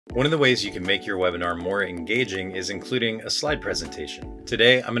One of the ways you can make your webinar more engaging is including a slide presentation.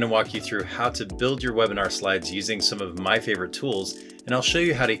 Today, I'm going to walk you through how to build your webinar slides using some of my favorite tools, and I'll show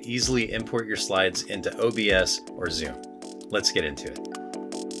you how to easily import your slides into OBS or Zoom. Let's get into it.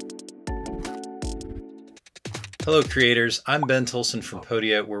 Hello creators, I'm Ben Tolson from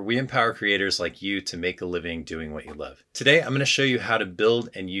Podia, where we empower creators like you to make a living doing what you love. Today, I'm going to show you how to build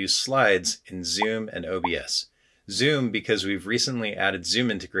and use slides in Zoom and OBS. Zoom because we've recently added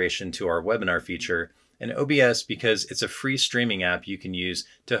Zoom integration to our webinar feature, and OBS because it's a free streaming app you can use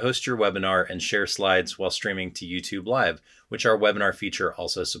to host your webinar and share slides while streaming to YouTube Live, which our webinar feature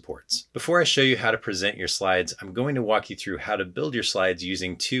also supports. Before I show you how to present your slides, I'm going to walk you through how to build your slides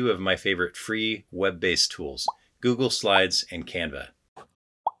using two of my favorite free web-based tools, Google Slides and Canva.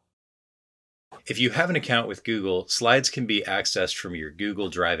 If you have an account with Google, slides can be accessed from your Google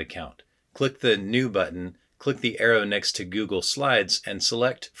Drive account. Click the New button, click the arrow next to Google Slides, and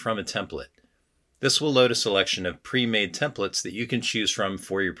select from a template. This will load a selection of pre-made templates that you can choose from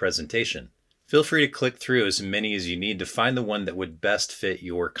for your presentation. Feel free to click through as many as you need to find the one that would best fit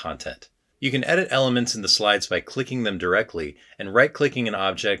your content. You can edit elements in the slides by clicking them directly, and right-clicking an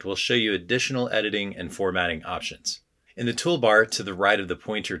object will show you additional editing and formatting options. In the toolbar to the right of the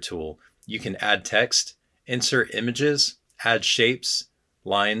pointer tool, you can add text, insert images, add shapes,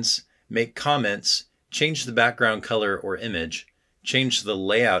 lines, make comments, change the background color or image, change the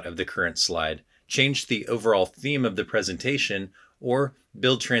layout of the current slide, change the overall theme of the presentation, or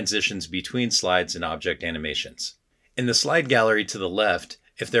build transitions between slides and object animations. In the slide gallery to the left,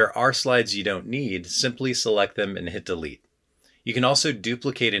 if there are slides you don't need, simply select them and hit delete. You can also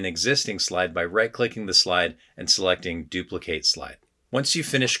duplicate an existing slide by right-clicking the slide and selecting Duplicate Slide. Once you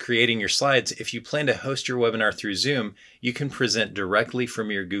finish creating your slides, if you plan to host your webinar through Zoom, you can present directly from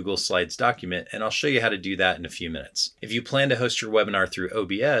your Google Slides document, and I'll show you how to do that in a few minutes. If you plan to host your webinar through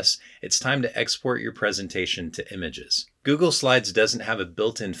OBS, it's time to export your presentation to images. Google Slides doesn't have a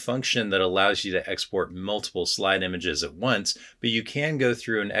built-in function that allows you to export multiple slide images at once, but you can go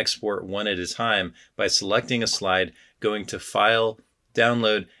through and export one at a time by selecting a slide, going to File,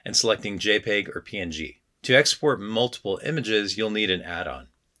 Download, and selecting JPEG or PNG. To export multiple images, you'll need an add-on.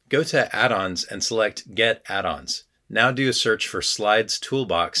 Go to Add-ons and select Get Add-ons. Now do a search for Slides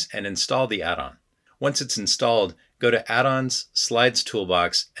Toolbox and install the add-on. Once it's installed, go to Add-ons, Slides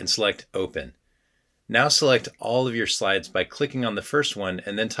Toolbox, and select Open. Now select all of your slides by clicking on the first one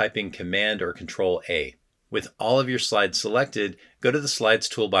and then typing Command or Control-A. With all of your slides selected, go to the Slides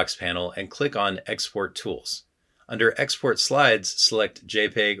Toolbox panel and click on Export Tools. Under Export Slides, select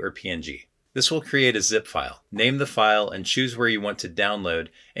JPEG or PNG. This will create a zip file. Name the file and choose where you want to download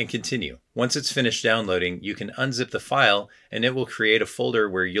and continue. Once it's finished downloading, you can unzip the file and it will create a folder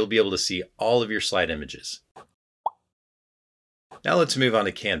where you'll be able to see all of your slide images. Now let's move on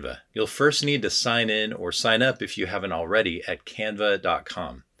to Canva. You'll first need to sign in or sign up if you haven't already at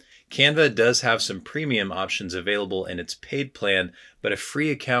canva.com. Canva does have some premium options available in its paid plan, but a free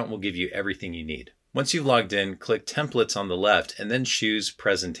account will give you everything you need. Once you've logged in, click Templates on the left and then choose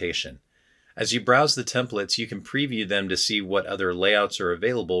Presentation. As you browse the templates, you can preview them to see what other layouts are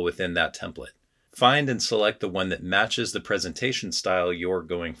available within that template. Find and select the one that matches the presentation style you're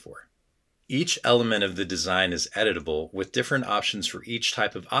going for. Each element of the design is editable, with different options for each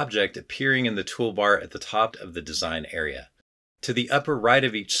type of object appearing in the toolbar at the top of the design area. To the upper right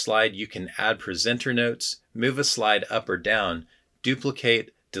of each slide, you can add presenter notes, move a slide up or down,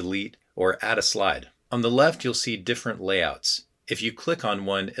 duplicate, delete, or add a slide. On the left, you'll see different layouts. If you click on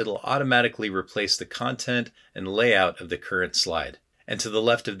one, it'll automatically replace the content and layout of the current slide. And to the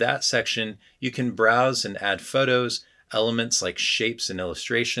left of that section, you can browse and add photos, elements like shapes and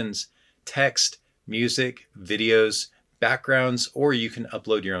illustrations, text, music, videos, backgrounds, or you can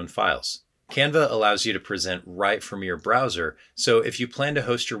upload your own files. Canva allows you to present right from your browser, so if you plan to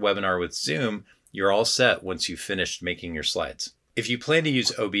host your webinar with Zoom, you're all set once you've finished making your slides. If you plan to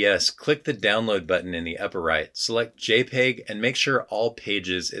use OBS, click the download button in the upper right, select JPEG, and make sure all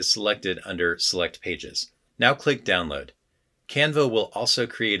pages is selected under Select Pages. Now click Download. Canva will also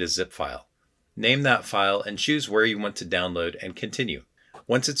create a zip file. Name that file and choose where you want to download and continue.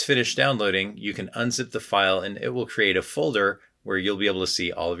 Once it's finished downloading, you can unzip the file and it will create a folder where you'll be able to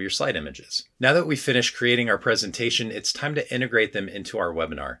see all of your slide images. Now that we've finished creating our presentation, it's time to integrate them into our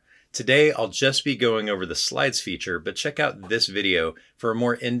webinar. Today, I'll just be going over the slides feature, but check out this video for a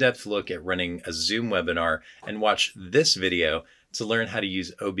more in-depth look at running a Zoom webinar and watch this video to learn how to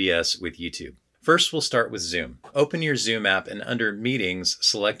use OBS with YouTube. First, we'll start with Zoom. Open your Zoom app and under Meetings,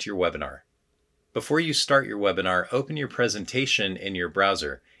 select your webinar. Before you start your webinar, open your presentation in your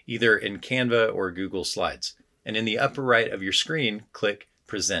browser, either in Canva or Google Slides. And in the upper right of your screen, click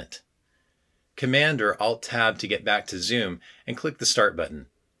Present. Command or Alt-Tab to get back to Zoom and click the Start button.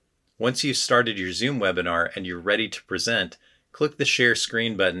 Once you've started your Zoom webinar and you're ready to present, click the Share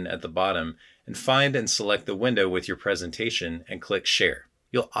Screen button at the bottom and find and select the window with your presentation and click Share.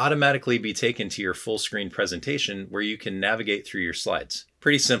 You'll automatically be taken to your full screen presentation where you can navigate through your slides.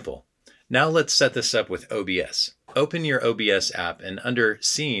 Pretty simple. Now let's set this up with OBS. Open your OBS app and under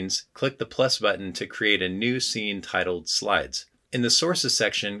Scenes, click the plus button to create a new scene titled Slides. In the Sources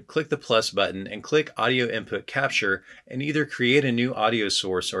section, click the plus button and click Audio Input Capture and either create a new audio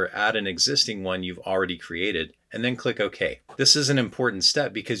source or add an existing one you've already created, and then click OK. This is an important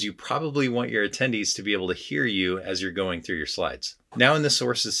step because you probably want your attendees to be able to hear you as you're going through your slides. Now in the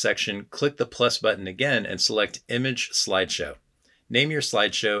Sources section, click the plus button again and select Image Slideshow. Name your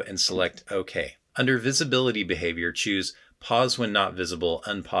slideshow and select OK. Under Visibility Behavior, choose Pause when not visible,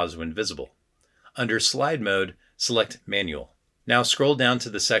 unpause when visible. Under Slide Mode, select Manual. Now scroll down to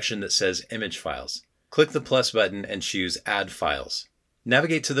the section that says Image Files. Click the plus button and choose Add Files.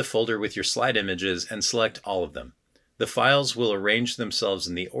 Navigate to the folder with your slide images and select all of them. The files will arrange themselves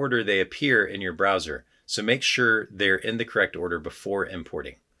in the order they appear in your browser, so make sure they're in the correct order before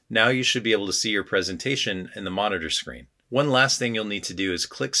importing. Now you should be able to see your presentation in the monitor screen. One last thing you'll need to do is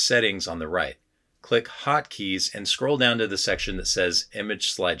click Settings on the right. Click Hotkeys and scroll down to the section that says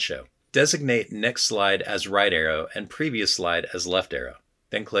Image Slideshow. Designate Next Slide as right arrow and Previous Slide as left arrow.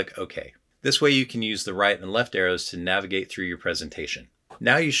 Then click OK. This way you can use the right and left arrows to navigate through your presentation.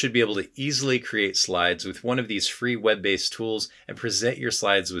 Now you should be able to easily create slides with one of these free web-based tools and present your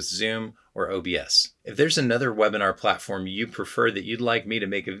slides with Zoom or OBS. If there's another webinar platform you prefer that you'd like me to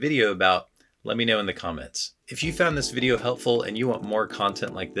make a video about, let me know in the comments. If you found this video helpful and you want more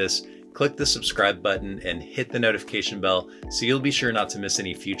content like this, click the subscribe button and hit the notification bell so you'll be sure not to miss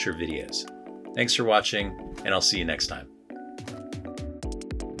any future videos. Thanks for watching, and I'll see you next time.